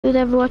who's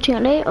ever watching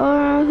it late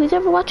or who's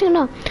ever watching it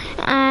now.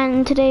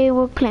 And today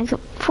we're playing some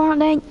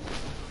Fortnite.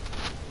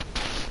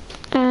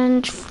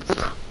 And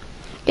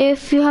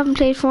if you haven't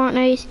played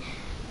Fortnite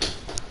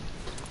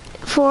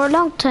for a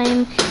long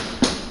time,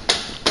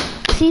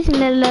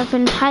 season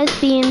 11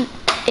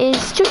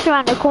 is just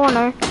around the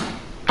corner,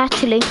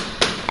 actually.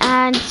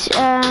 And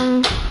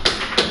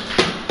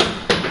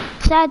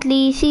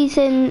sadly,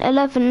 season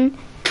 11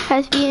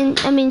 has been.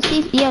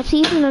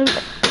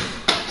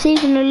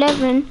 Season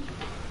 11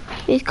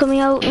 is coming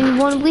out in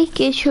 1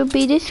 week. It should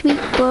be this week,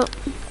 but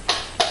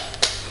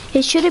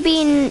it should have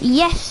been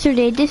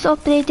yesterday. This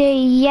update day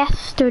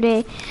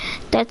yesterday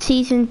that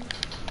season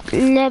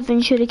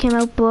 11 should have came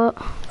out, but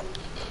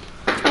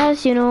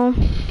as you know,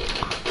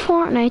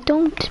 Fortnite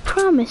don't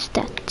promise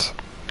that.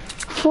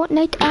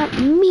 Fortnite are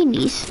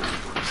minis.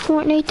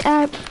 Fortnite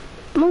are.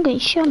 I'm gonna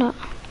shut up.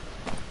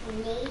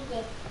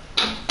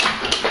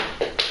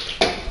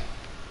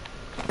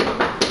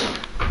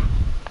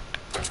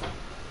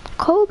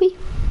 Kobe.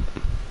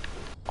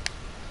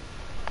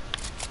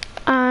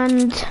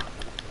 And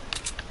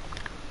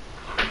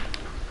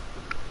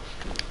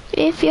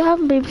if you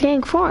haven't been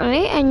playing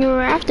Fortnite and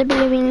you're after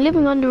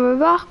living under a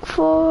rock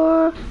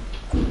for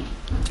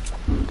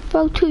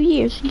about 2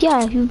 years,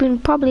 yeah, you've been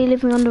probably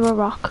living under a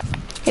rock.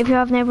 If you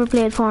have never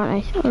played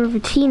Fortnite or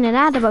ever seen an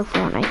ad about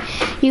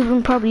Fortnite, you've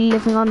been probably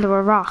living under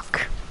a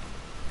rock.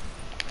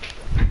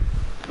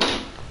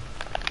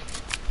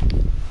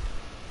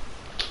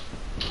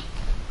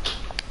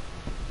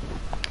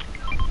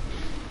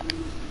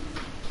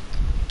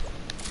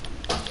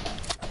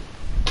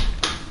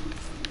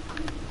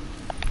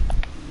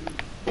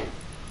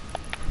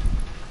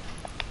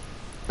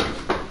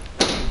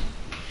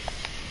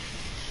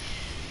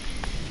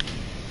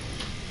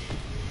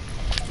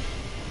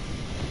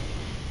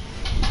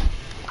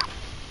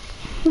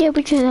 Yeah,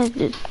 we should have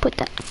to put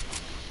that.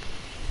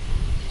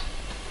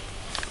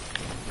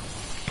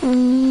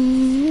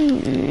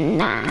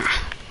 Nah.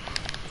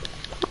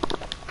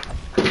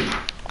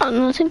 Oh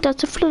no, I think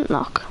that's a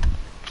flintlock.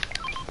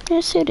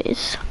 Yes, it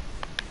is.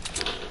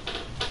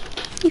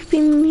 If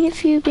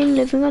you've been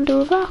living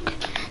under a rock,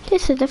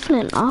 this is a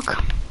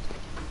flintlock.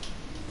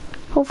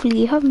 Hopefully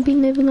you haven't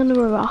been living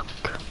under a rock.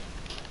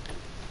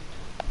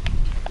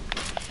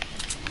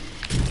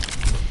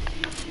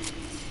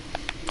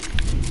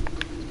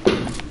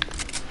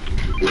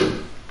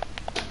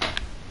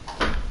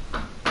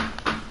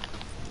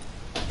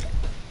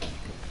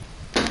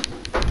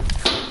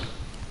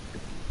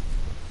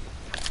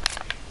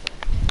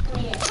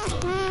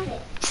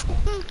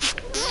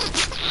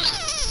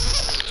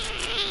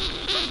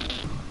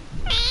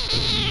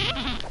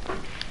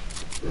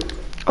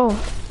 Oh,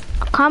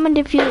 comment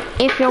if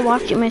you're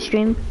watching my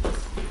stream.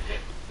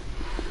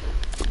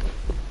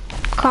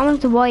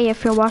 Comment why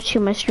if you're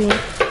watching my stream.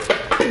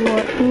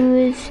 Who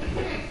is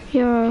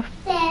your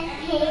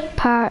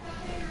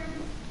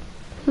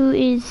Who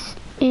is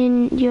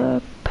in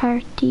your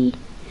party?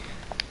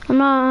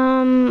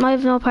 I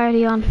have no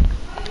party on.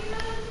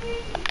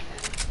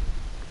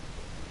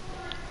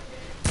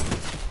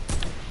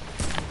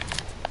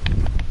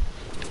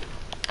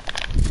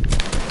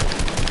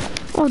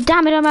 Oh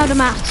damn it! I'm out of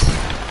mats.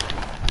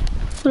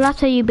 Well,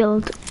 that's how you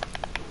build.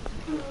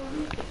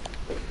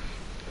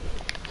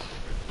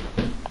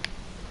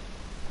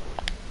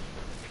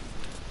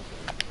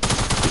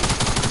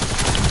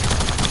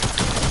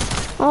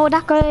 Oh,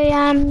 that guy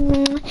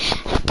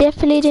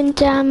definitely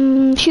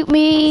didn't shoot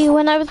me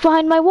when I was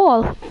behind my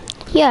wall.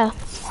 Yeah.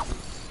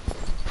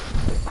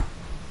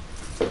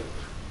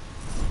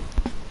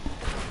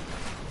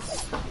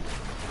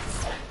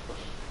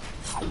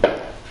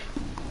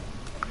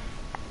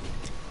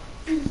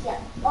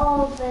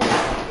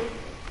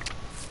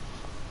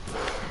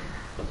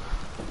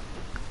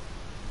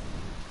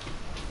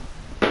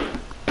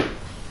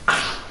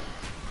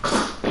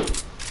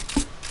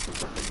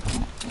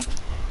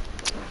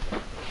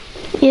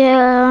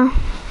 Yeah,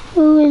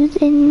 who is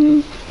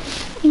in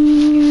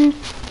your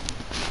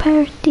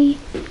party?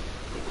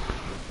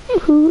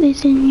 Who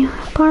is in your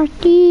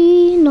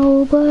party?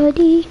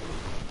 Nobody.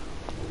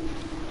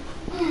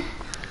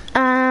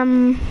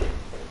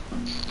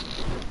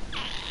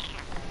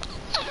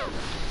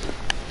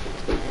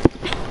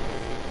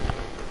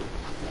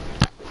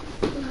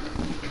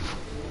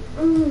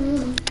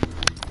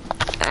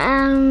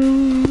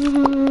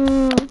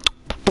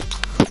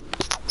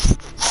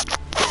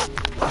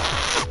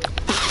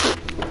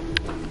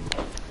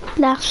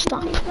 Last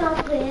stop.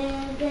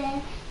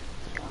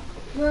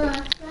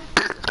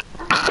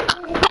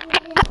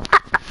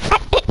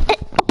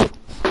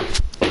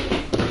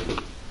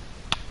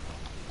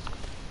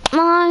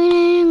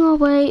 Mining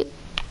away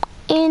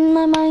in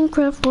my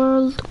Minecraft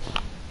world.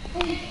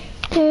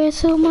 There's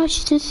so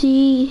much to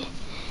see.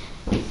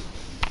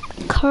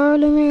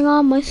 Coloring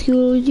on my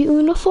school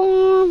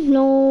uniform.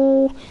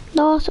 No,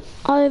 not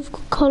I've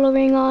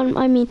coloring on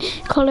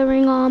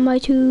my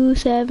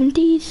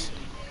 270s.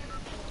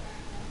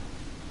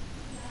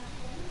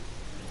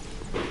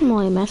 Am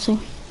I messing?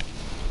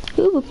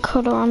 Who would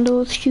colour on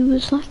those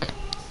shoes like?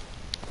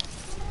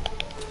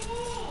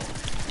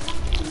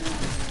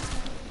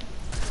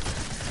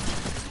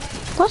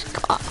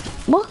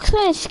 What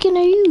kind of skin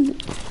are you?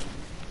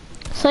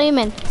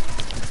 Simon,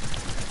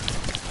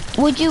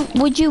 would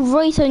you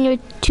write on your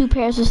 2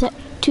 pairs of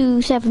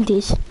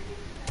 270s?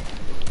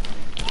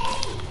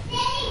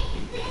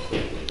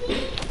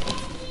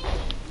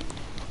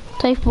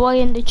 Type Y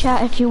in the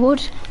chat if you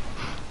would.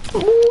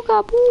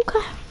 Booga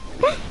booga.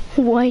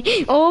 Why?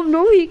 Oh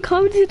no, he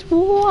commented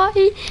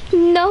why?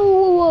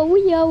 No,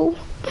 Oreo.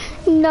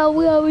 No,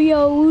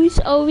 Oreos,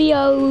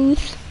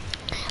 Oreos.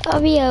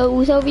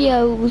 Oreos,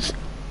 Oreos.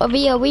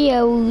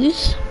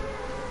 Oreos.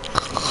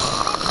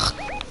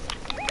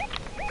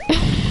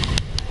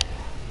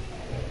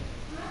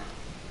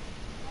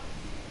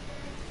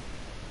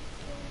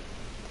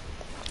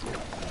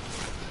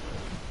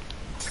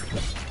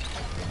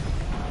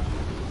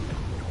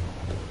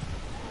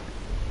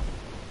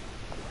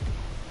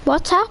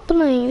 What's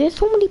happening? There's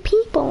so many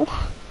people.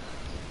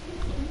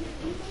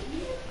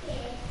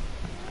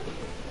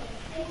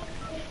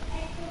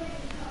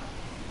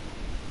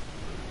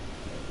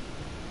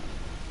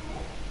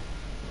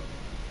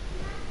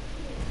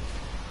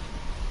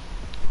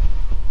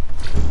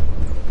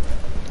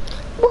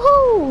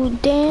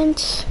 Woohoo!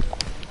 Dance.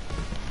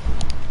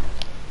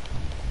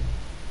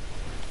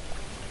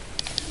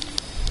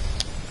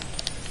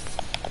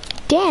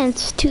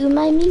 Dance to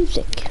my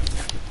music.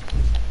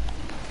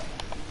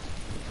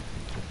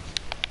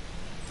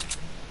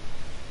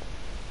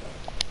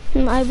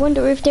 I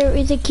wonder if there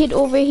is a kid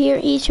over here.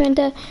 He's trying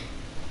to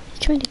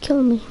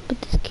kill me,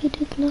 but this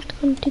kid is not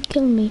going to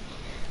kill me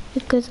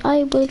because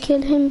I will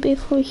kill him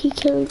before he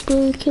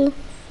will kill.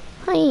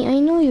 Hi, I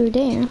know you're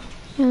there.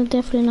 You're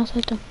definitely not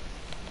at them.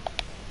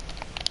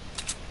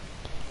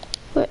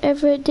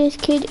 Wherever this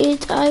kid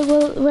is, I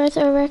will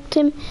resurrect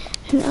him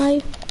and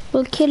I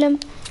will kill him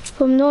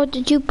from North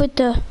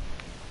Jupiter.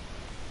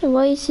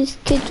 Why is this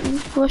kid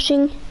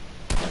rushing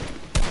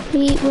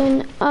me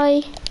when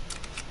I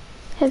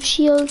have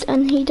shield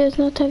and he does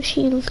not have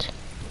shield?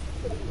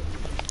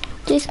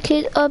 This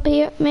kid up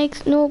here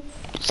makes no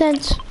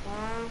sense.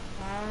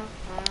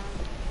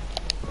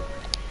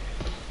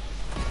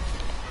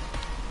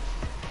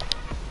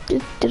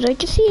 Did I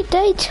just see a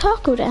dead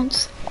taco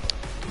dance?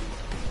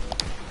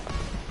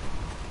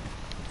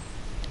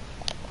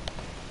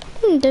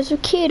 There's a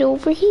kid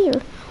over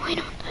here. Why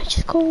don't I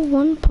just go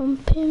one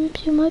pump him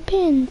to my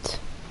pins?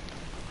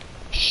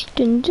 Shh,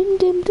 dun dun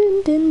dun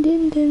dun dun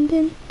dun dun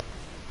dun.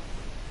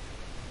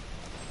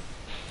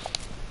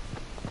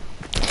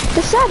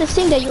 The saddest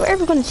thing that you're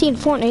ever going to see in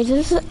Fortnite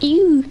is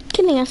you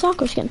killing a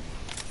soccer skin.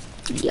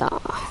 Yeah.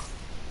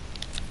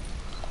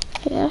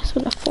 Yeah, that's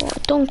what I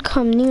thought. Don't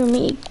come near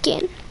me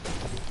again.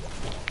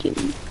 You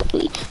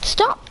bully.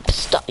 Stop.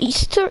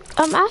 Sir,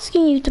 I'm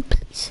asking you to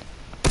please.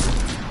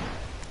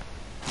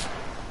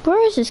 Where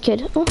is this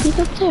kid? Oh, he's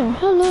up there.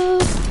 Hello.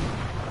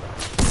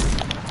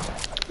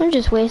 I'm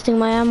just wasting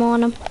my ammo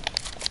on him.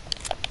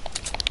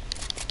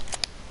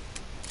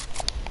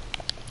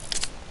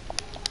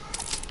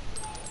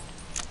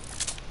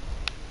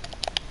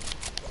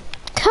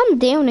 Come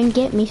down and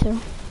get me, sir.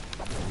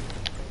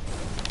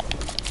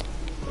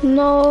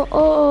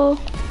 No,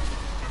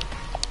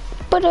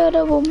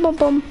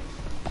 Ba-da-da-bum-bum-bum.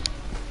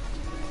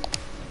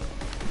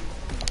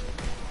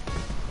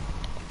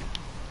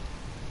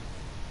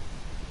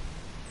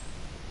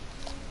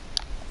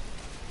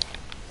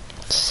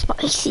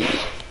 Spicy.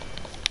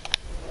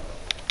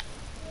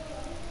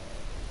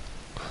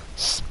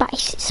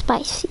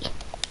 Spicy.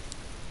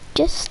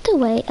 Just the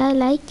way I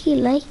like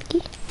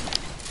it.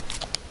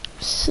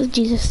 So,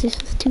 Jesus, this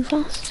is too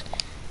fast.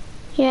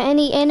 Yeah,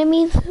 any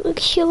enemies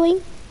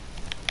showing?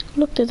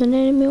 Look, there's an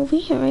enemy over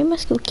here. I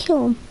must go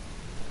kill him.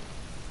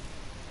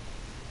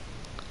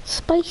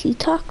 Spicy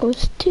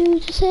tacos to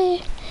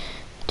save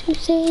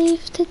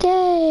the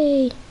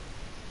day.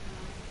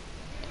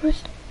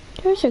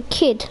 There's a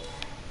kid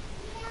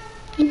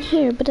in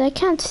here, but I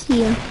can't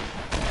see him.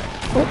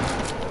 Oh.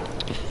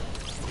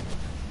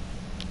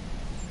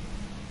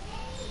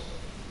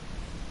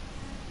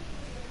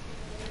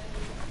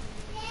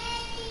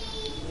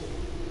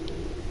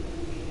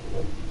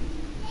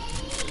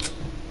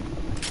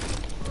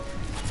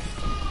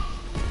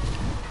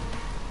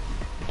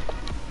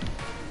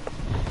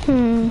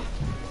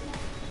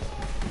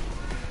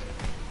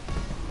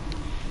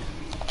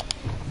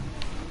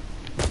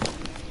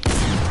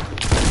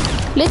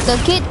 Little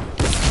kid.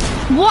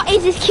 What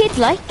is this kid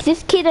like?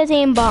 This kid has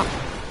aimbot.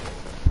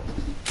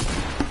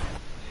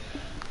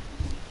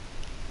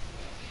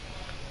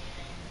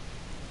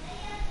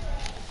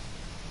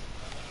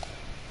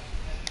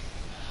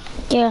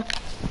 Yeah.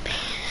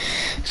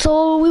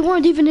 So we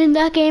weren't even in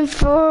that game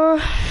for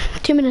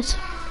 2 minutes.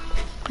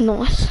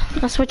 Nice.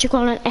 That's what you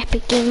call an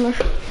epic gamer.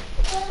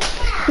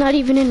 Not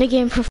even in the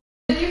game for.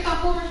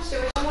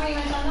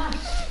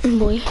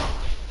 Boy.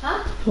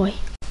 Huh? Boy.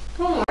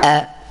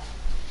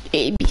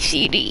 A, B,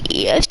 C, D,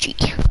 E, F, G.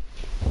 Get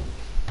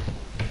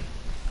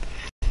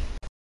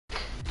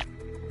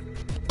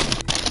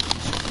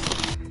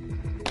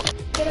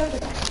over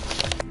there.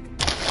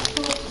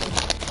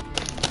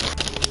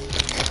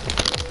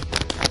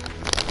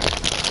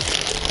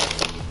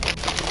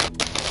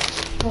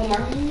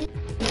 Homework.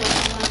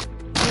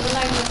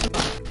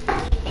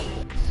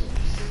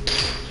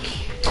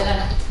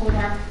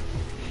 Homework.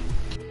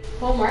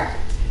 Homework.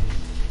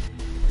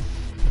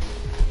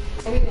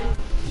 Here we go.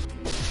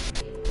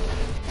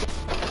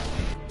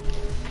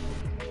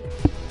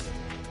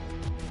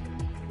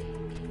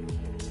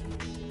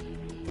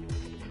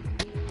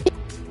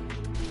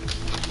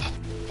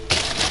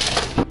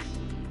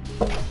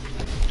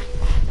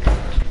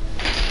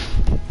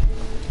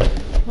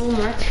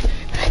 Homework.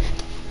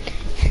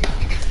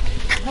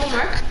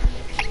 Homework.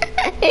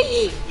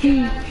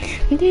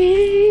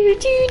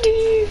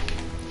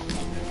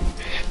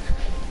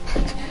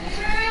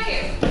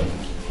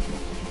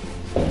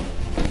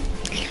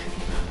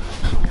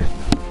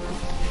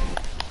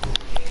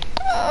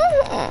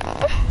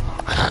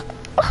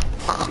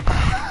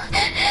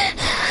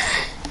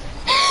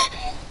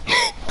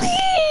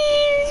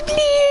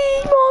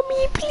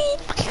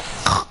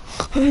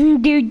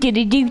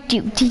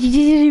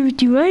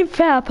 I'm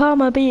fat,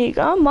 Mama Pig.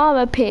 I'm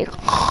Mama Pig.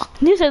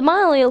 This is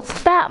my little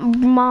fat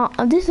mom.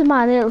 This is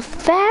my little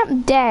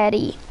fat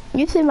daddy.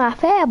 This is my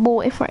fat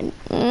boyfriend.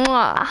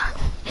 Mwah.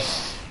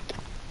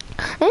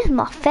 This is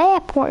my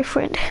fat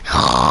boyfriend.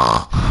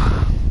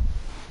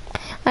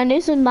 And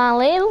this is my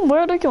little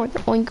brother.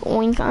 Oink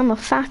oink. I'm a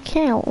fat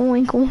cow.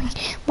 Oink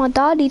oink. My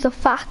daddy's a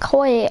fat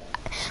cow.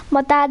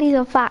 My daddy's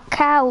a fat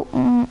cow.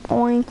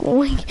 Oink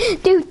oink.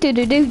 Do do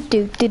do do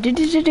do do do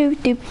do do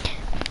do.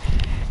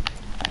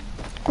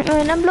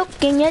 And I'm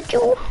looking at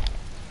you.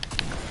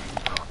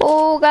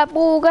 Ooga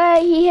booga,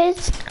 he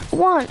hits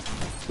 1,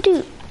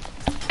 2,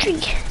 3,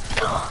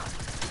 4.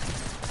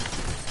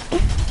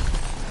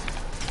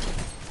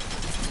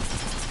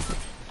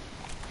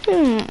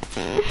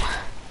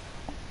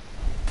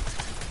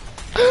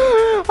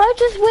 I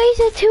just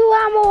wasted 2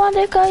 ammo on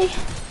that guy.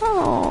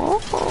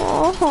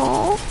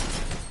 Oh,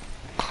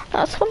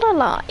 that's what I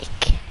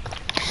like.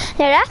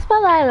 Yeah, that's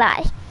what I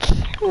like.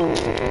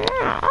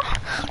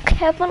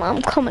 Kevin,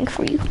 I'm coming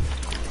for you.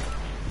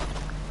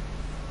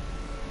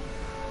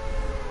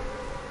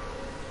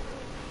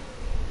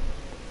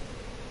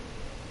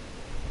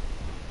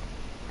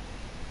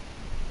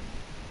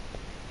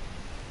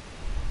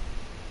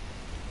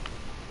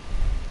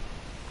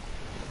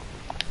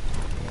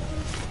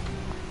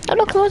 Oh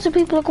look, loads of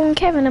people are going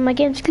Kevin, I'm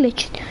against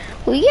glitched.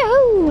 Well,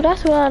 yo,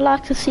 that's what I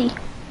like to see.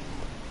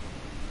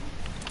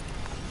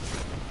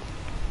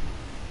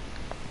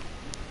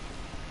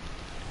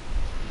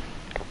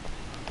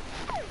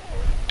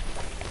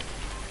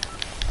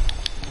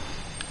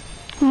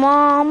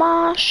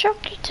 Mama,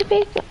 shock you to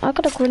big. I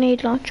got a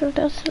grenade launcher.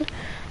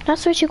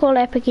 That's what you call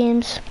epic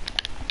games.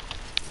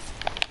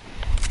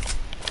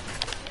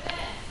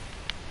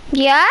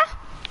 Yeah?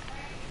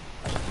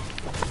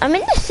 I'm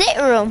in the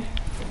sitting room.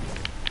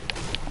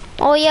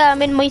 Oh yeah,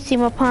 I'm in my see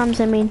my palms,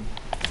 I mean.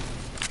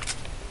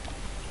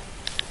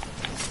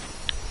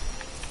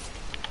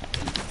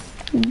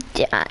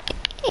 Yeah.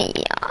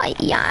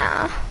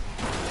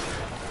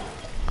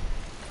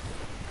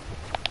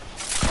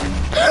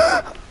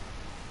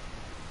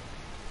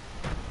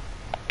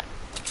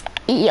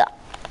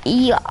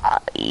 Yeah,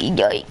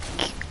 yoink.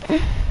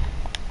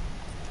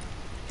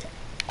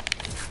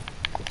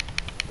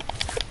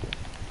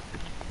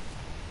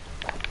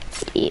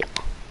 Yeah.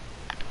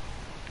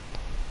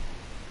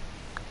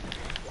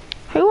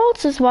 Who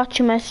else is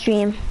watching my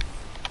stream?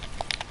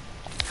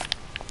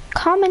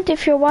 Comment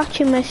if you're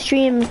watching my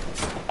stream,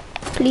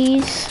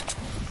 please.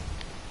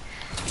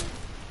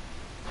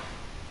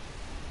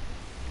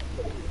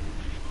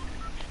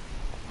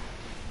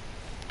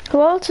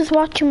 Who else is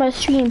watching my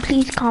stream?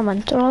 Please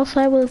comment, or else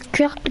I will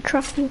drop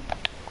you.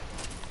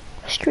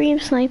 Stream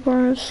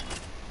snipers.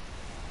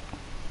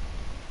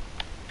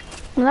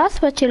 Well,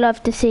 that's what you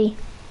love to see.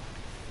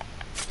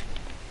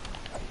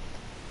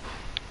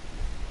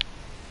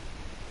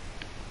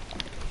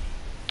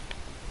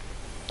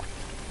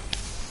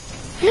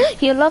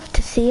 You love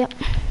to see it.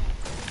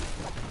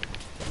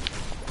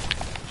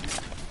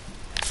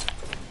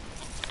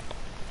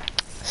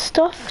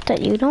 Stuff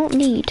that you don't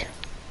need.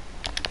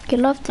 You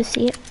love to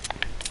see it.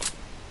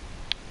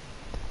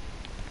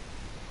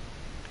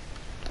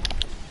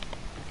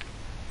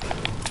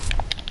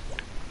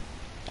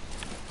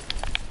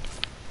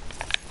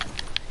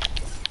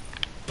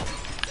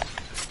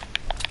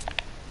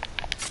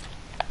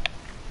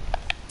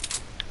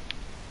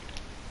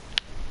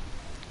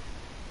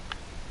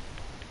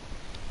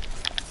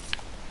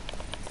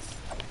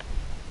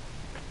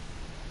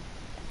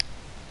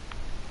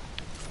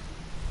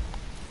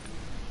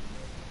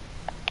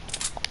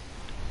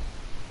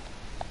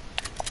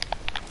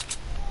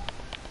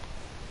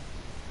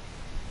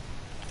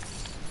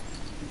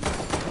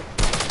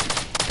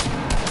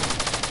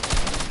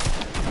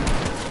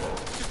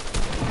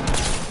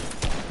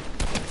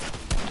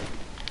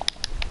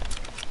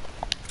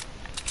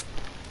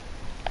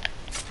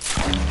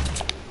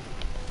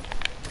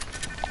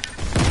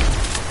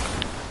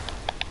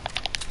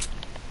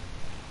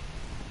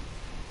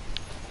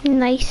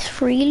 Nice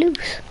free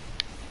loot.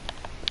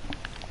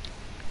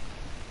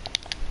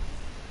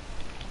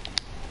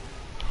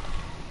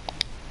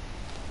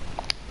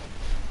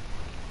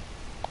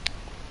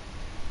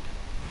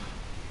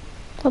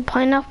 The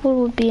pineapple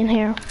would be in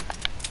here.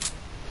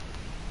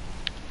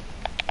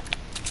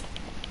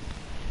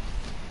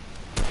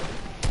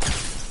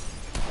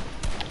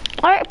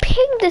 I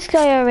pinged this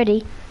guy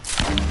already.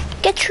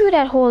 Get through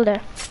that hole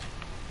there.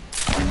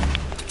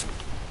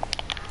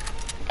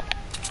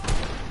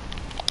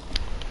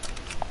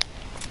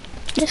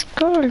 This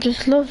girl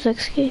just loves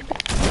escaping.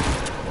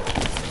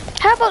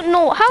 How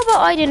about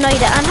I deny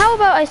that, and how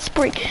about I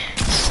spring?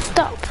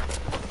 Stop.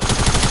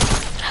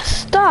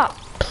 Stop.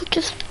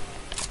 Just.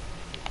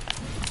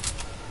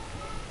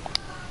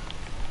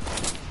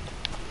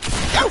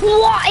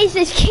 What is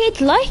this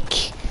kid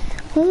like?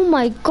 Oh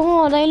my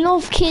god, I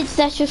love kids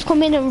that just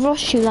come in and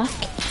rush you like.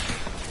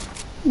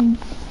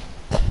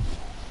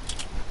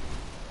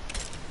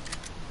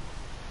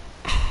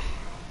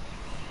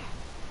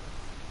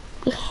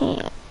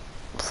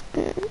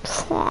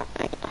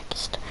 Fortnite like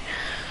this.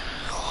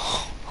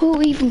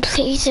 Who even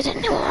plays it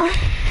anymore?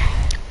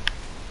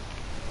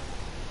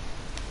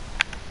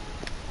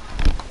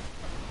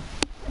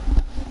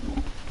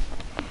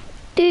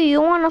 Do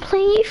you wanna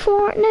play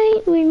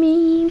Fortnite with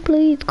me?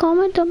 Please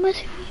comment on my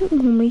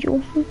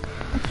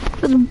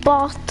with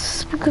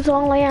bots, because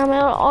all I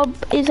am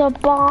is a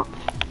bot.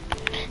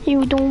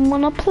 You don't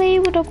wanna play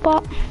with a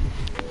bot.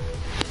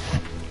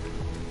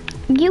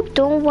 You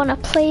don't wanna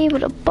play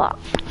with a bot.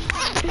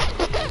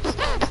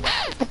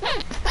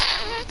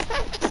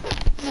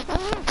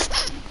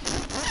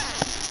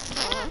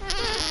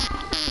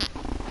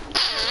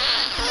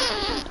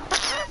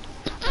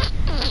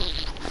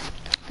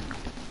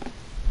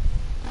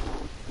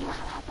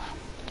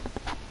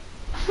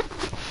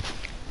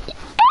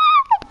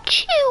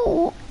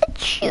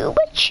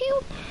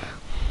 Achoo.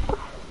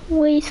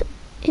 Wait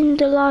in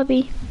the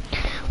lobby.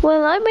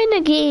 Well, I'm in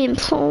a game,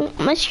 so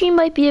my stream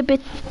might be a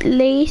bit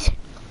late.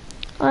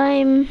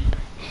 I'm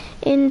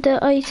in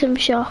the item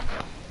shop.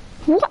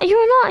 What?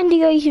 You're not in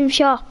the item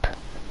shop.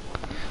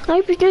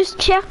 I've just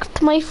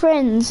checked my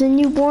friends and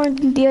you weren't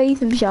in the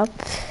item shop.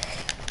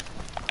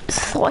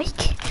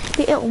 Psych.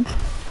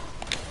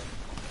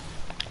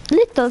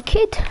 Little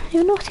kid,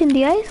 you're not in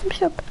the item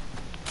shop.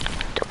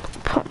 Double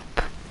pump.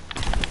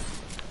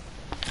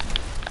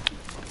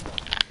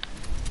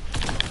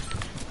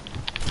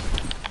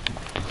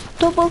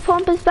 Double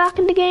pump is back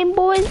in the game,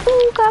 boys.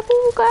 Booga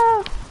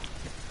booga.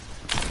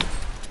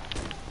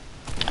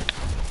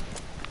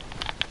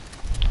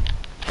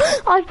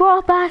 I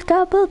brought back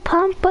double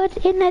pump, but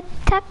in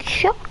attack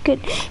shotgun.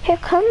 Here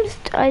comes.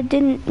 I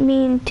didn't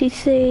mean to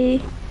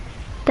say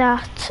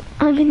that.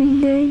 I'm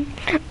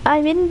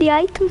in the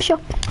item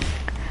shop.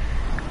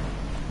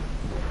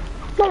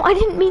 No, I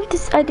didn't mean to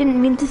say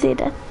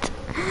that.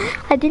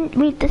 I didn't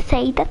mean to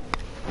say that.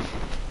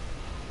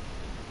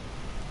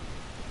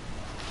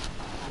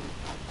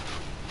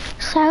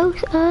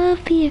 South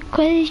of the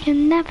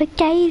equation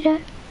navigator.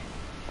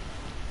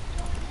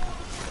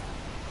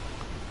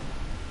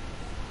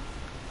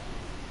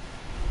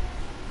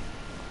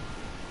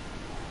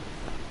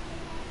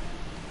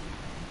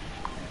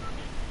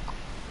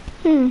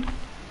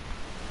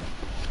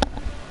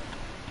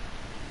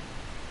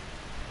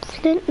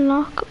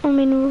 Flintlock,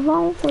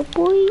 revolver,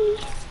 boy.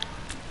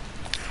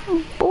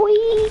 Boy,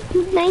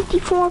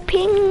 94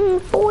 ping,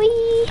 boy.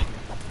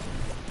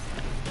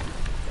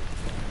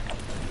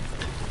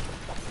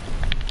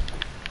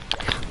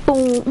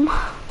 Boom.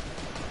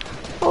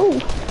 Oh.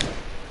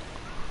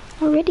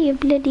 Already a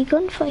bloody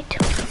gunfight.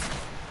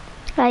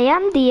 I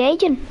am the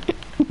agent.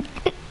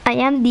 I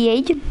am the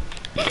agent.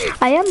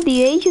 I am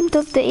the agent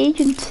of the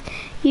agents.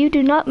 You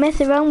do not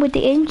mess around with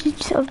the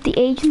agents of the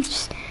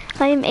agents.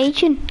 I am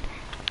agent.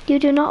 You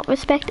do not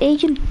respect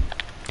agent.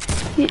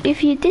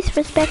 If you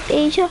disrespect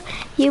Asia,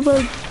 you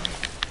will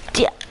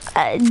die.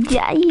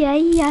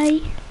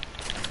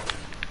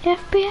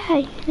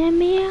 FBI, let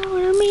me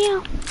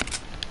out.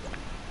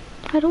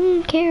 I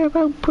don't care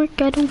about brick,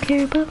 I don't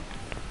care about...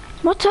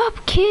 What's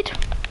up, kid?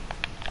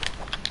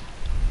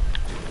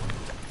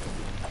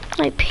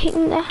 I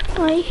pinged that,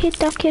 I hit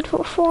that kid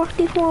for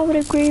 44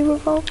 with a grey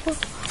revolver.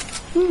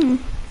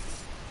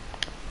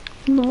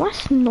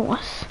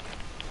 Nice.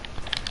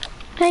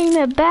 I'm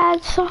a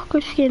bad soccer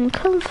skin,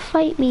 come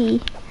fight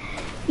me.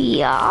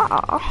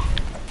 Yeah.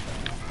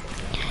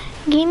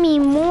 Give me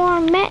more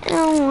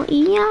metal,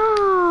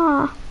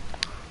 yeah.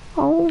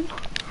 Oh,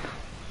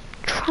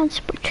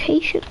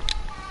 transportation.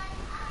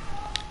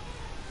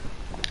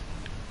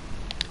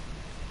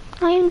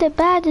 I am the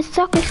baddest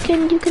soccer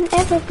skin you can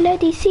ever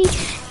bloody see.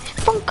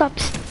 Funk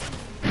ups.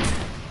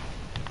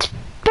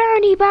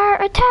 Bernie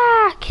bar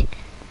attack.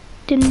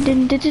 Dun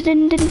dun dun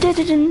dun dun dun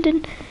dun dun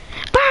dun.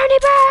 Bernie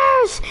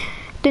bars.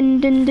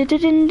 Dun dun dun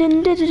dun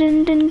dun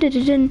dun dun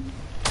dun dun.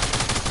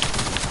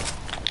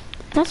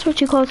 That's what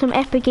you call some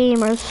epic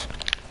gamers.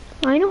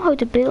 I know how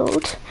to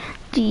build.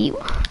 Do you?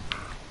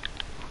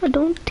 I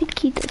don't think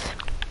he does.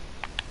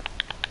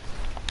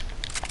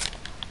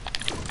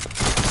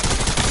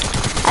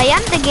 I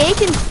am the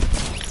agent.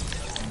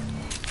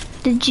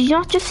 Did you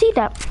not just see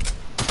that?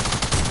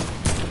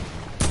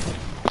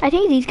 I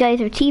think these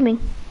guys are teaming.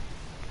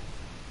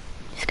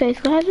 This guy's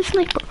gonna have a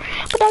sniper,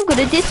 but I'm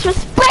gonna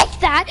disrespect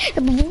that.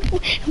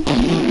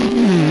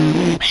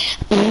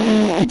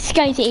 This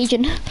guy's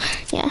agent.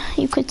 Yeah,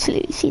 you could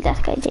see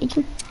that guy's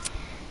agent.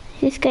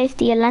 This guy's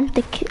the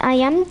Atlantic. I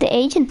am the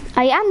agent.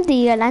 I am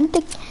the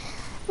Atlantic.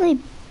 I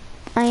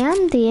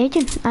am the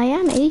agent. I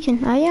am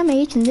agent. I am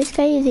agent. This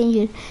guy is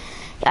agent.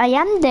 I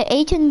am the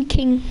agent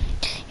king.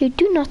 You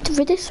do not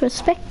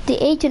disrespect the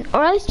agent,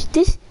 or else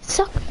this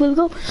sock will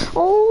go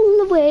all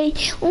the way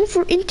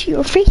over into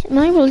your face, and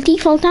I will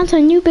default dance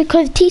on you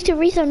because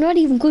T-series are not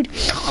even good.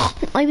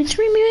 I've been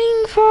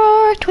streaming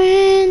for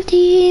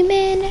 20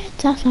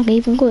 minutes. That's not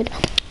even good.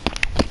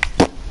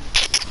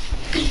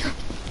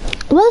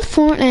 Well,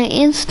 Fortnite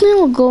is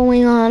still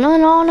going on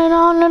and on and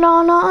on and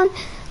on and on.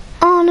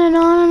 On and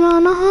on and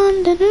on and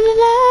on. Da, da, da,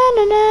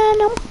 da, da,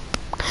 da.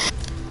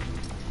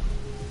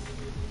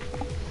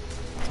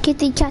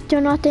 Kitty cat,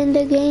 you're not in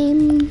the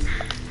game.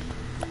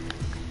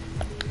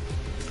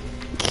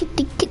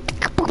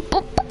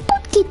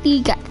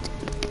 Kitty cat.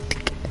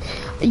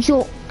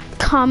 Yo,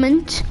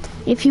 comment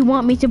if you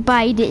want me to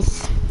buy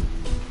this.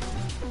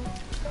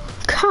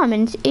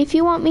 Comment if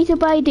you want me to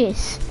buy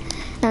this.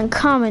 And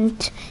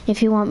comment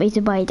if you want me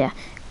to buy that.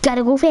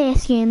 Gotta go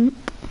fast again.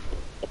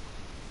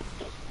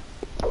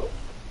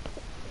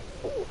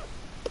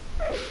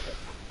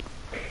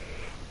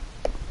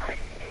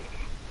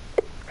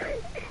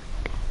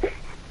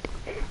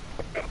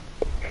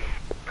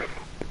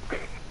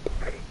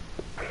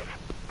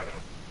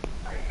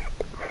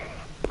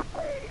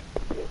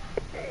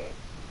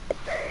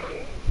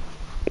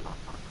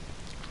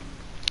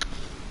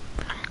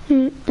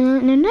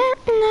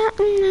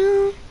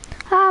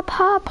 Hop,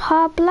 hop,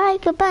 hop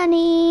like a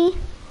bunny.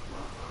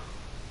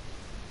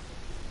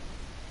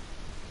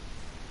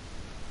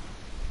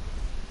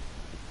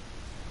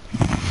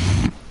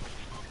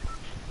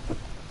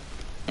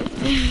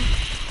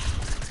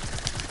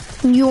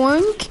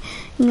 Yoink,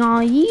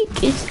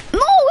 yoink, it's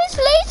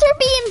laser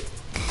beam!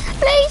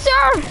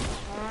 Laser!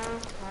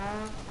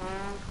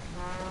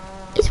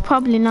 It's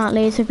probably not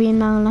laser beam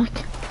now,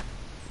 like.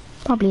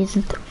 Probably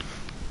isn't.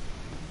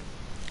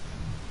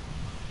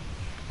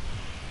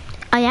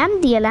 I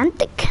am the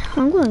Atlantic.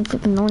 I'm going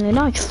flipping lonely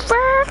large.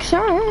 Fuck,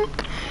 sorry.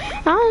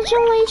 I'll just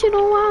let you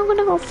know I'm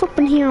gonna go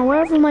flipping here,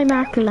 wherever my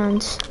marker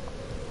lands.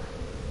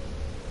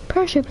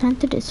 Parachute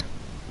planted is.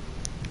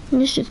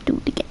 Let's just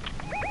do it again.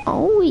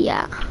 Oh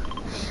yeah.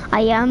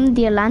 I am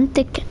the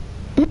Atlantic.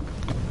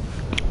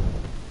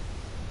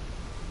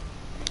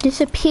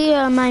 Disappear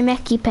on my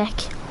Mecky Peck.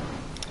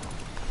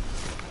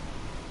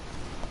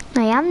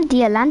 I am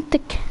the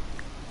Atlantic.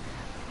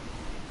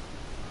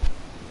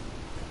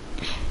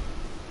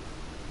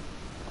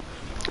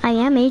 I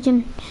am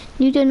agent.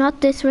 You do not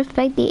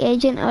disrespect the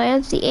agent, or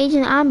else the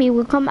agent army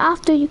will come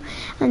after you,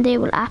 and they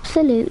will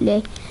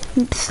absolutely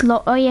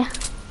slaughter you.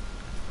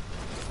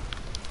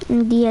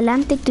 The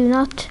Atlantic do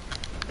not.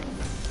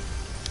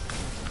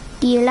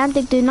 The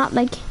Atlantic do not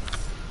like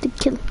to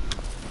kill.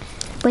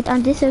 But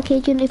on this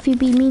occasion, if you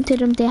be mean to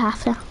them, they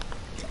have to.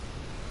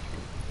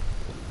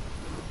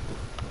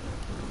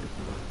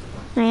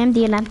 I am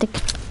the Atlantic.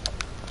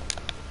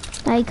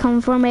 I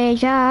come from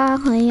Asia.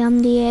 I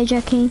am the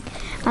Asia king.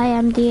 I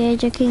am the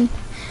Asia king.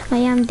 I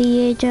am the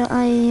Asia.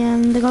 I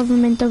am the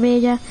government of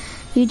Asia.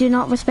 You do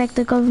not respect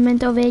the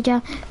government of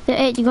Asia.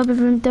 The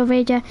government of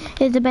Asia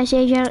is the best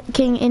Asia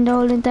king in the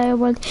whole entire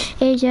world.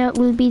 Asia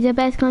will be the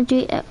best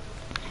country.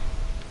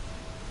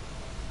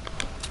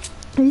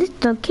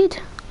 Little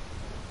kid.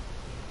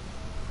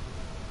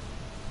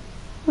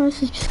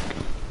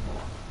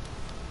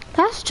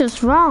 That's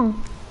just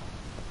wrong.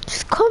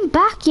 Just come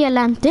back, the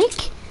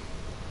Atlantic.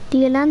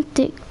 The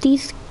Atlantic,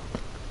 these...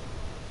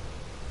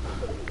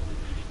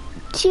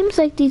 Seems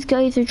like these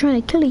guys are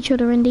trying to kill each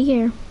other in the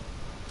air.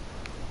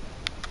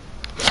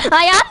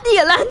 I am the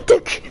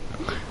Atlantic!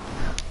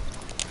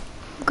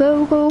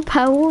 Go, go,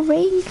 Power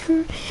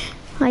Ranger.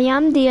 I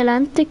am the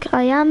Atlantic.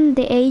 I am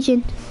the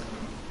agent.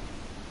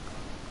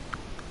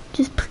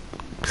 Just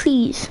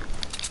please.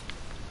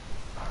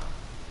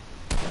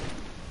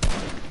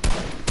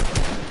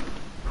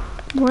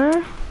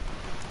 Where?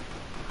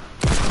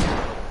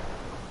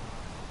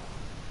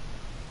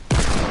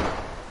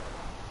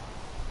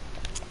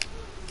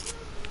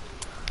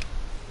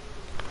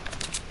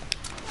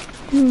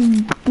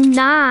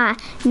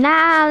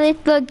 Nah,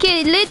 little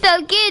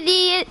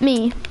kitty hit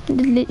me.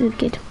 Little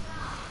kid.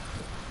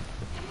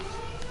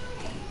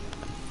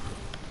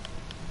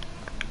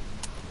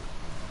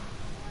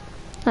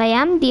 I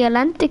am the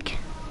Atlantic.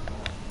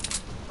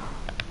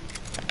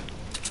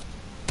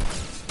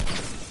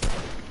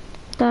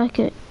 That's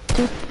it.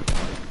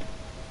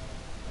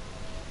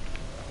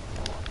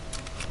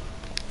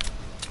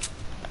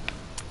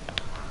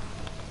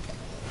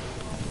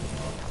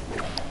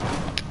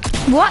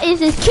 What is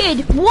this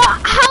kid?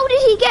 What? How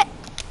did he get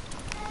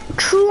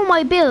through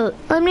my build?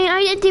 I mean,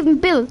 I didn't even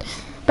build,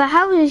 but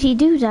how did he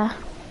do that?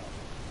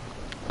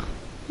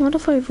 What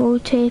if I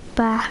rotate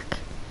back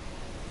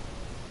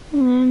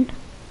and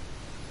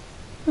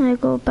then I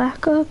go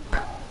back up?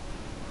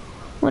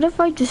 What if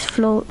I just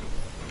float?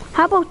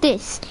 How about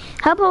this?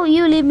 How about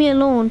you leave me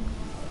alone?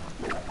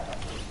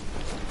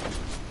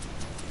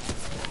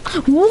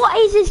 What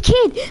is this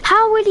kid?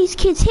 How are these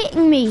kids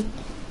hitting me?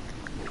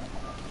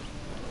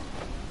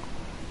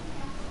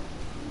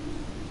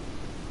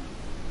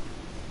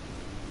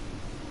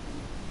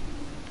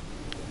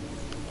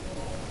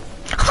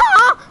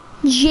 Ha!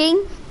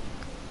 Jing.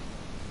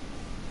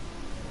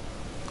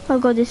 I'll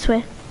go this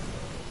way.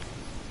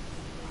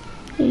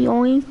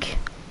 Yoink.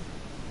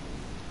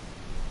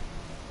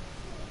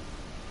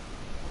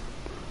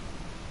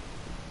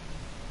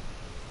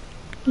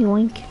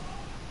 Yoink.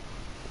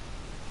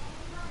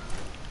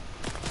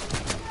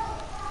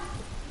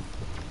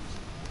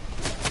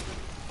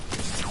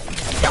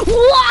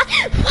 What?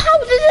 How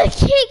did the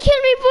kid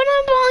kill me when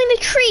I'm behind the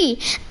tree?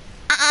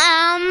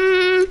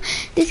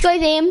 This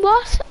guy's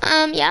aimbot.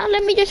 Yeah,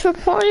 let me just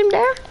report him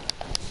there.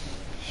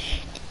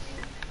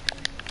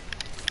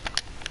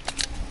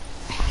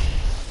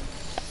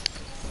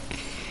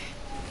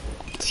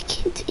 This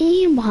kid's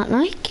aimbot,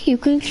 like, you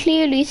can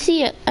clearly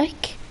see it,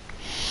 like.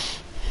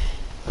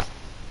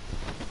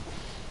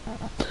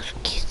 This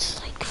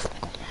kid's like.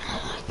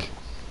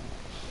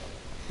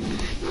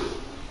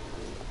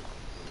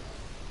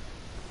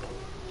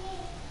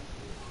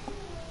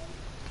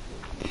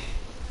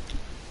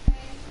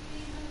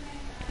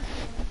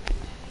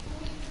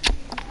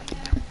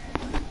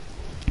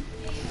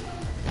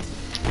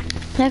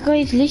 That guy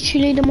is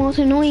literally the most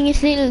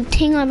annoyingest little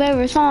thing I've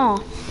ever saw.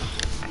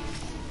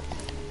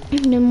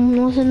 The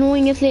most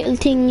annoyingest little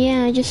thing,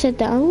 yeah, I just said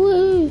that.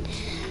 Whoa.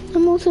 The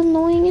most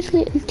annoyingest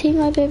little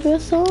thing I've ever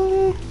saw.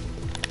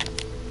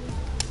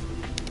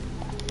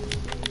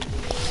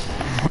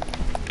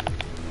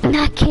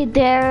 That kid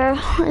there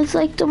is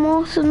like the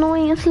most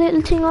annoyingest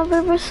little thing I've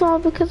ever saw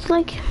because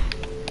like...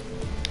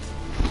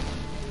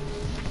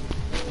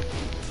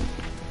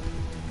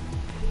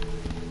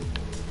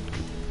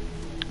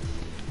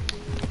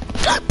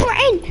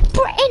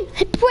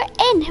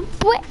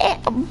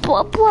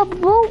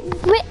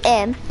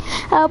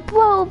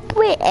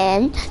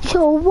 Britain.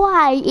 So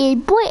why is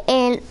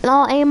Britain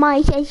not in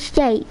my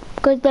state?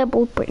 Because they're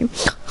both Britain.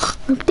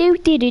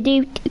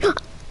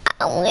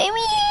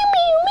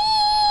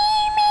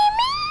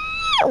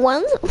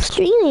 One's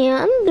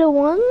Australian, the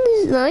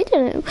one's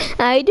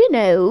I don't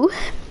know.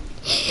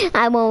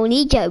 I'm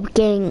only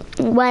joking.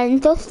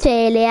 One's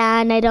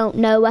Australian, I don't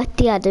know what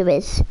the other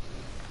is.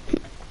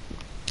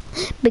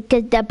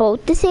 Because they're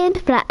both the same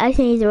flat as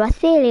either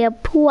Australia,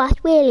 poor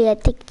Australia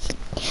tickets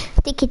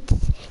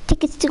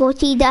to go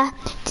see the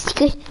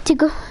to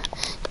go.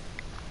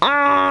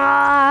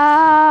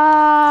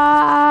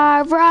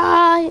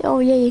 Right. Oh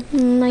yeah,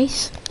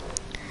 nice.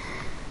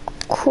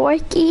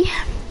 Quirky.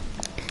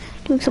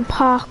 Doing some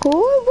parkour.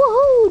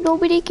 Woohoo!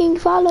 Nobody can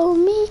follow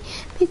me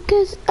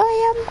because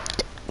I am.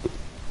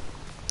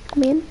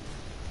 Come in.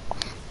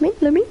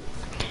 Let me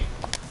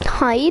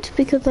hide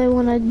because I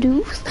wanna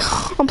do.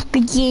 I'm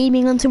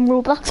gaming on some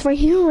Roblox right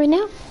here, right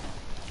now.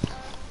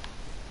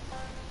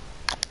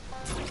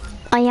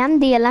 I am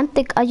the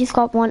Atlantic. I just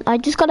got one. I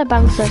just got a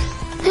bouncer.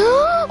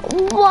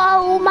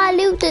 Wow, my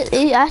loot!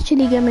 It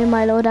actually gave me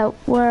my loadout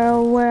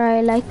where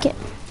I like it.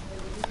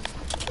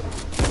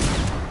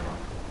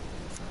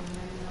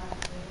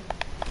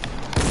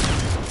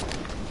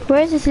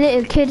 Where's this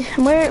little kid?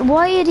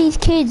 Why are these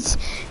kids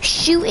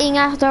shooting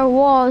at their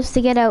walls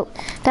to get out?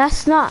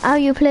 That's not how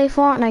you play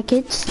Fortnite,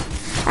 kids.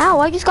 Ow,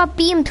 I just got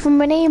beamed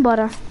from an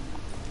aimbotter.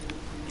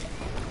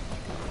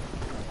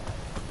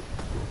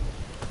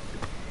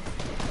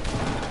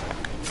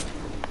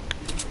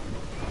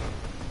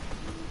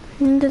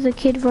 And there's a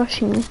kid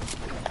rushing me.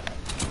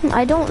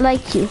 I don't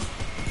like you.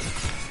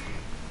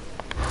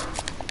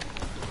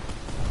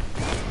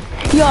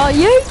 Yeah,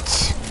 yeet!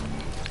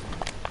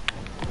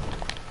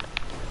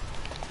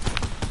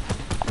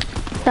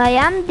 I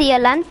am the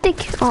Atlantic.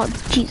 Oh,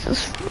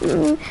 Jesus.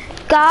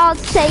 God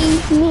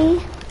save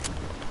me.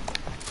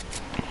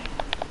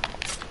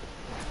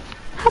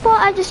 How about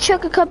I just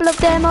chuck a couple of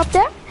them up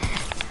there?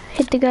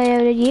 Hit the guy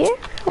out of here.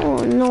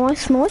 Oh,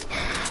 nice.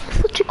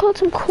 That's what you call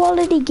some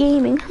quality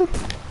gaming, huh?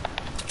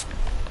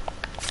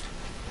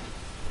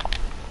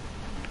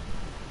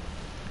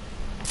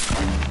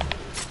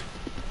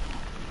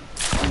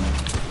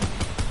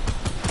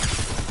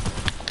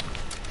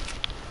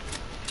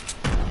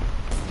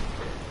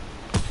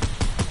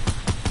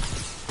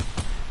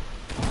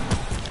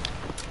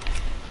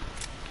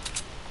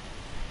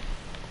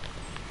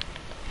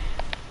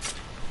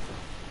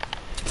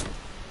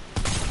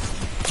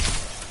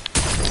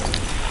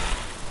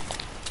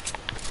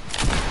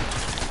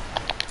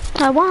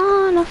 I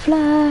wanna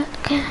fly.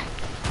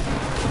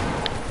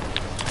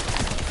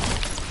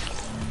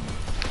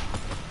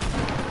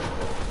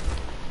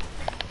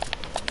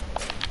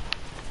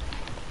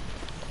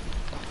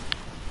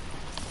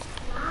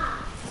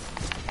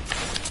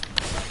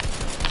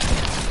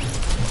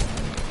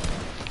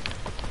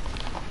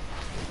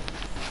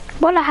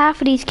 What are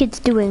half of these kids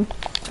doing?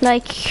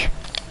 Like...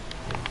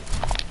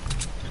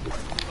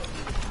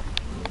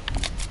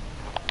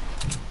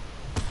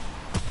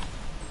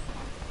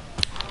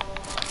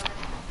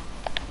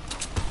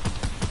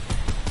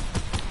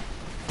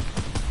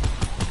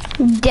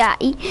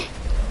 Die.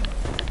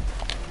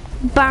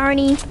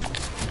 Barney.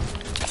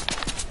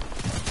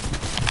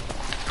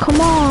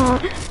 Come on.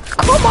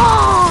 Come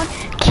on!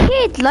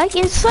 Kid, like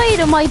inside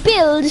of my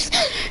builds.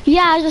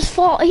 Yeah,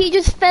 he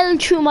just fell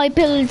through my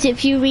builds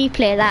if you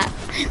replay that.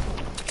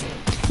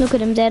 Look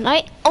at him then.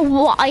 I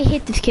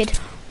hit this kid.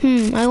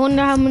 I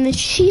wonder how many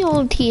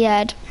shield he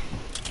had.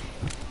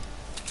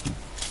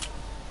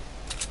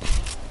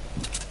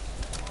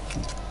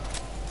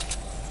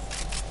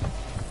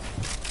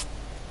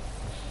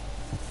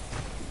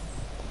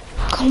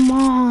 Come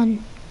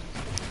on.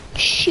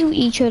 Shoot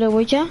each other,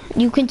 would ya?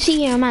 You can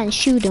see your man,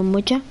 shoot him,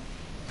 would ya?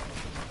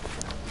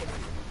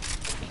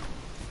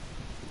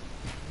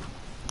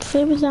 If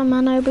it was that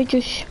man, I would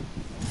just...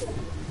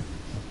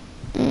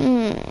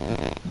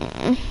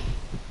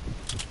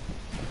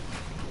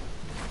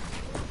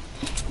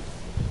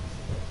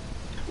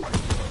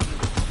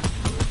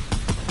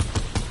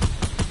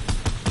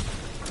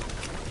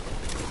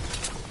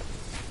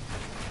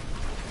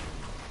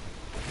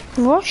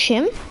 Rush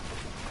him?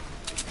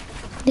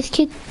 This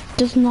kid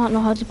does not know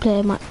how to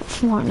play my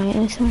Fortnite,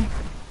 I swear.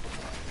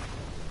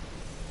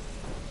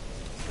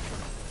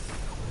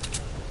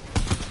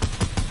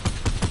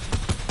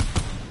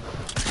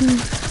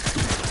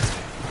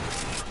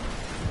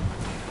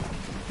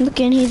 Look,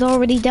 and he's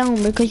already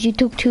down because you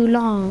took too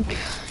long.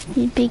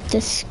 You big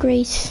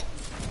disgrace.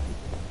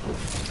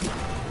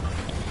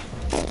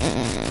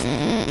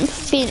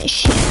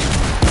 Finish him.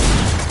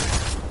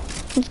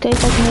 This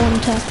guy's like one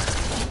tap.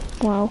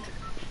 Wow.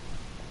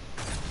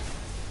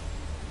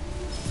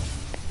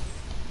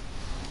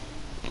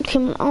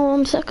 Come on, oh,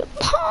 1 second.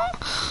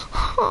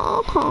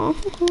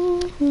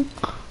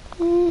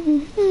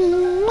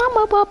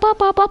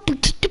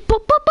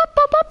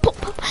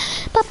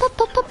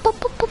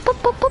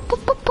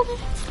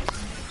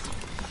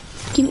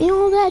 Give me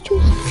all that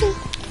juice.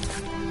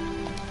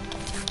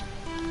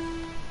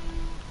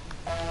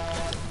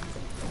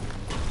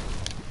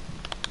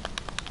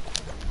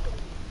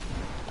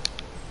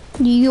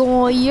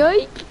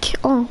 Yoink.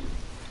 Oh.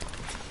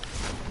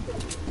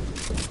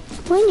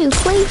 When you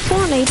play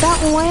Fortnite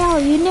Battle Royale,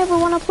 you never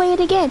want to play it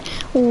again.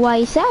 Why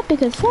is that?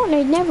 Because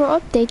Fortnite never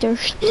updates their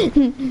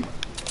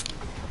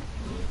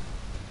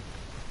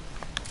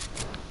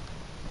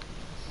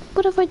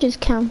What if I just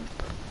camp?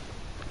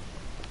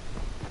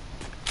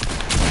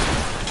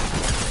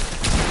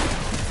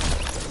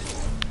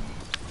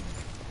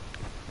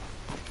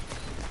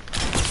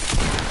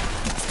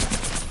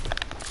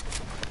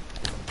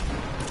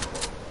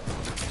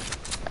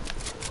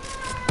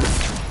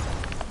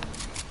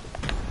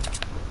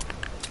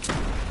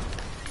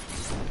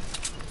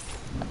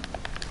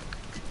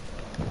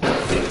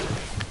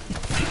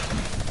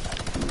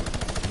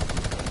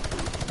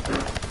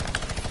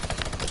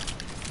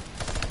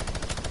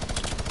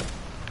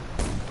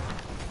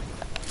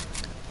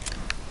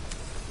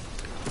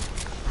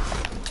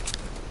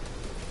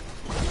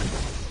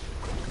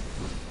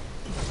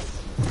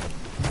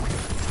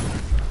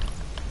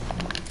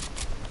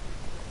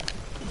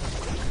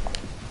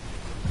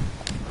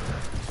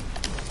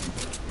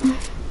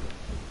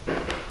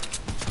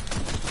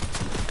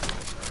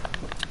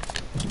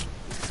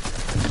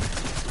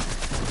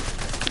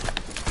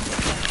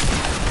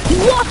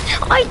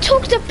 I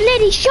took the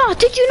bloody shot.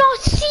 Did you not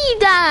see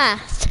that?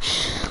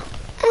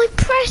 I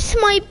pressed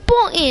my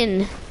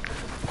button.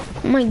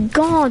 Oh my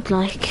god,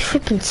 like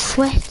flipping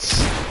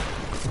sweats.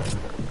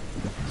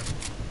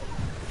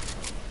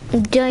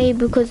 Die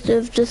because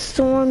of the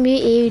storm,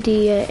 you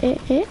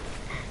idiot.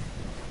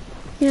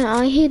 Yeah,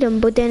 I hit him,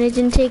 but then it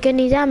didn't take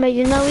any damage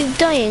and now he's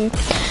dying.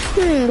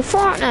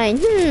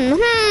 Fortnite.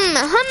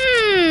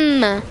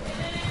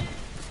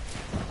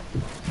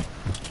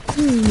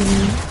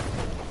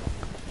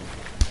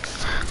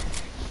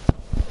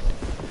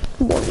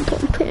 One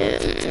pump him.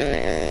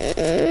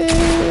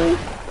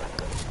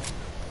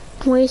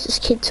 Why is this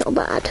kid so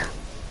bad?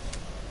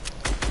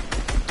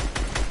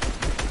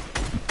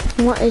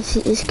 What is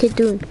this kid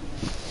doing?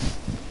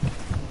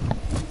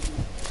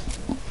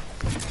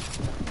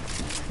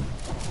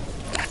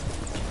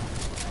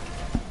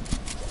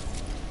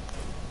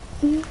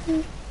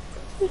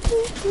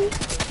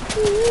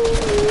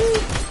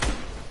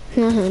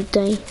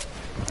 Die.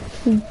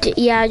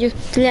 Yeah,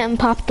 just let him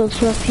pop those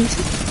floppies.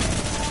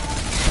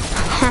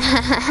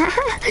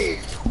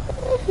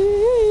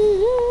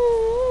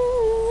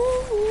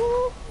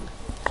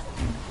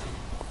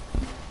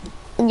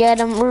 Get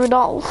him,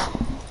 Rudolph.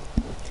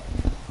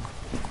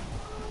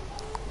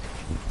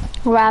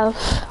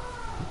 Ralph.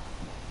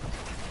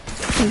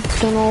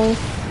 Don't know.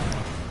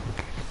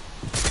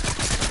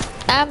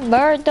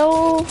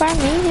 Alberto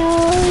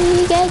Firmino.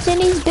 You guys in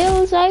these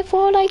bills? I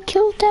thought I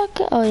killed that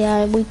guy. Oh yeah,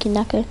 I weakened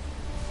that guy.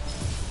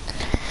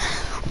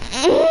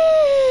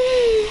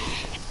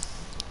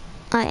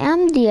 I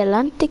am the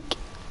Atlantic.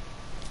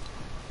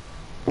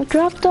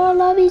 Dropped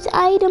all of his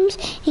items,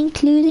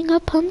 including a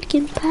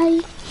pumpkin pie.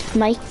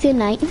 Mike the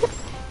Knight.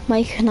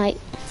 Mike Knight.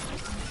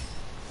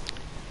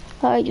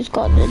 I just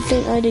got the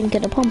thing. I didn't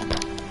get a pump.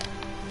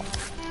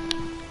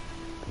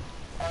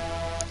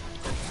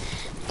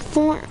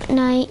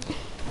 Fortnite.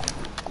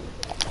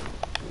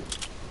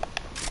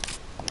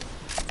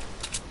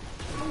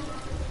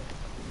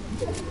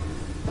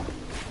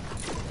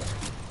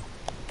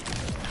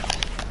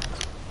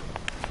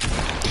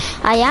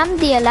 I am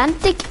the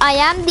Atlantic. I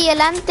am the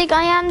Atlantic.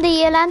 I am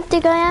the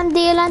Atlantic. I am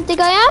the Atlantic.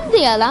 I am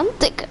the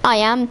Atlantic. I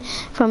am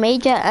from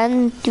Asia,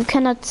 and you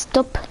cannot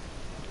stop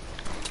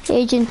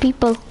Asian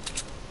people.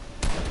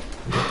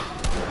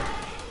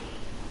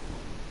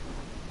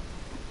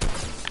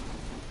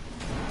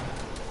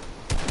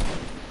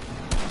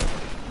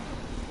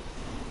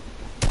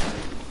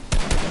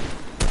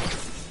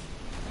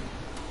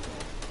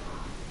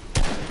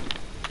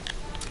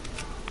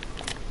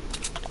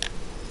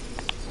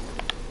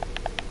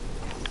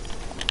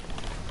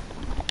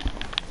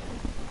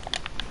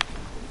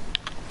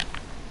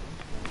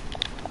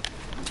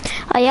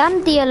 I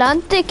am the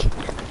Atlantic.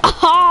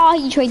 Aha!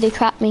 He tried to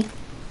trap me.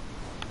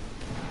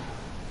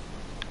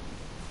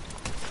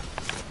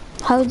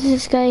 How does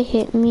this guy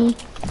hit me?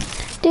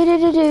 Do do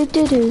do do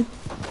do do.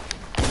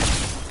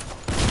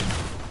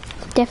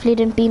 Definitely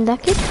didn't beam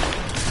that kid.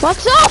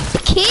 What's up,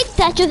 kid?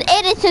 That just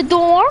edits the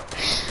door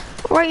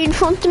right in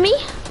front of me.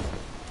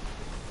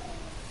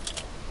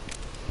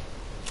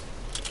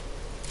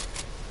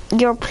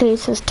 Your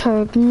place is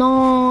third.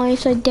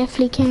 Nice. I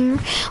definitely can.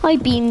 I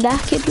beamed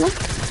that kid, like.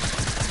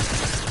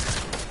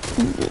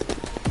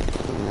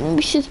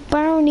 It's just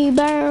Barney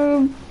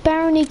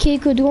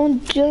kid could go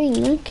and join,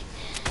 like.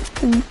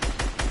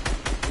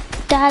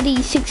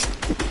 Daddy 6.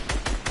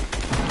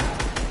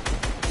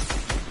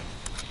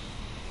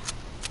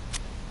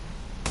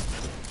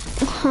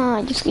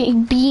 I just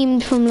get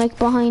beamed from like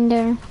behind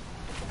there.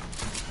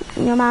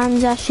 Your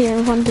man's actually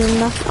in front of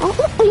him. Oh,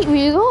 here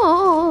we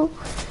go.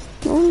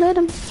 Don't let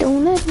him.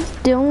 Don't let him.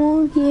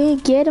 Don't. Yeah,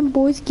 get him,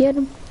 boys. Get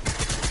him.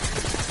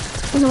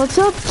 What's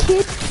up,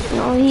 kid?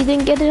 No, he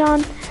didn't get it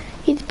on.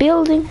 He's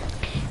building,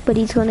 but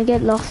he's gonna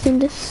get lost in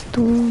the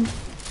storm.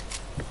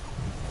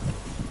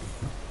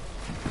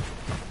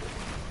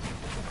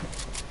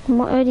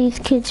 What are these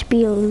kids'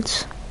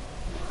 builds?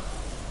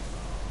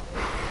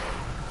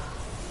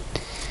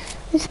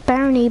 This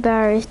Barney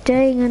bar is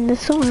dying in the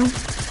sun.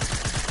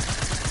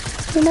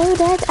 You know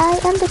that I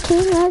am the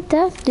king of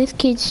death. This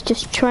kid's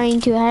just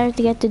trying too hard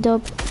to get the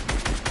dub.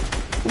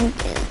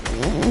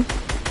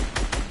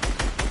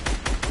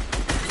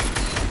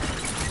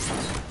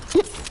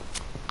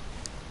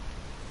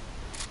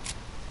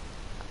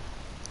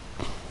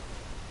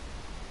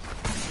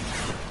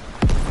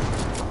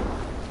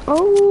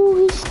 Oh,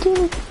 he's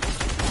stealing.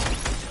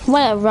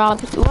 What a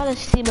rob, what a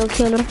serial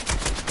killer.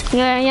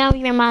 Yeah,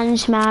 your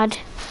man's mad.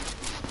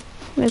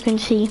 You can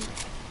see.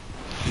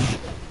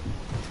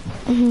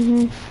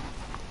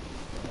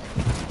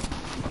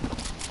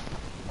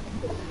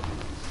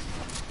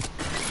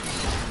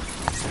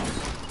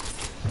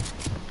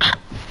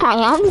 I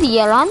am the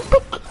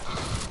Olympic.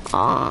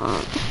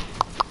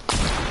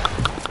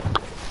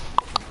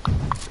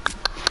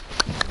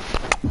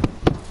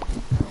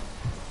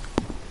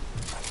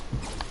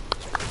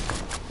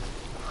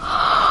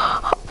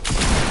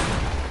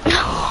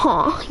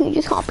 You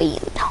just got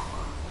beaten.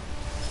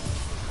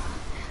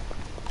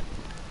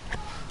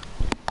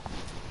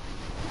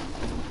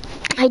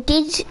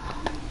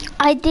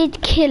 I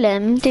did kill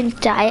him,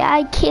 didn't I?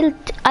 I kill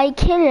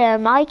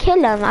him.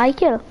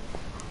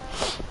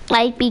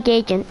 I be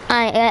agent.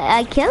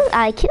 I kill.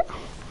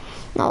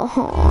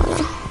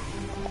 Oh.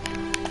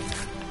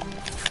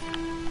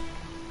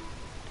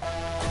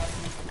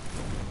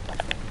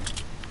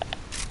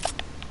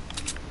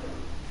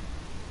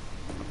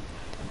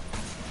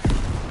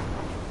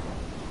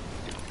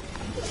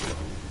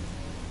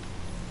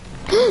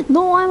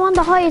 No, I'm on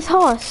the highest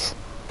horse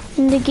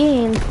in the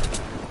game.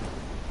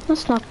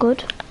 That's not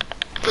good.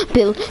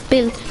 Bill,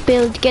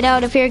 get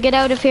out of here, get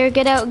out,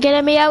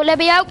 get me out, let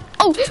me out.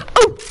 Oh.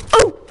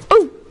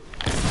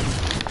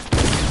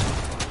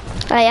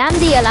 I am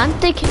the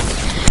Atlantic.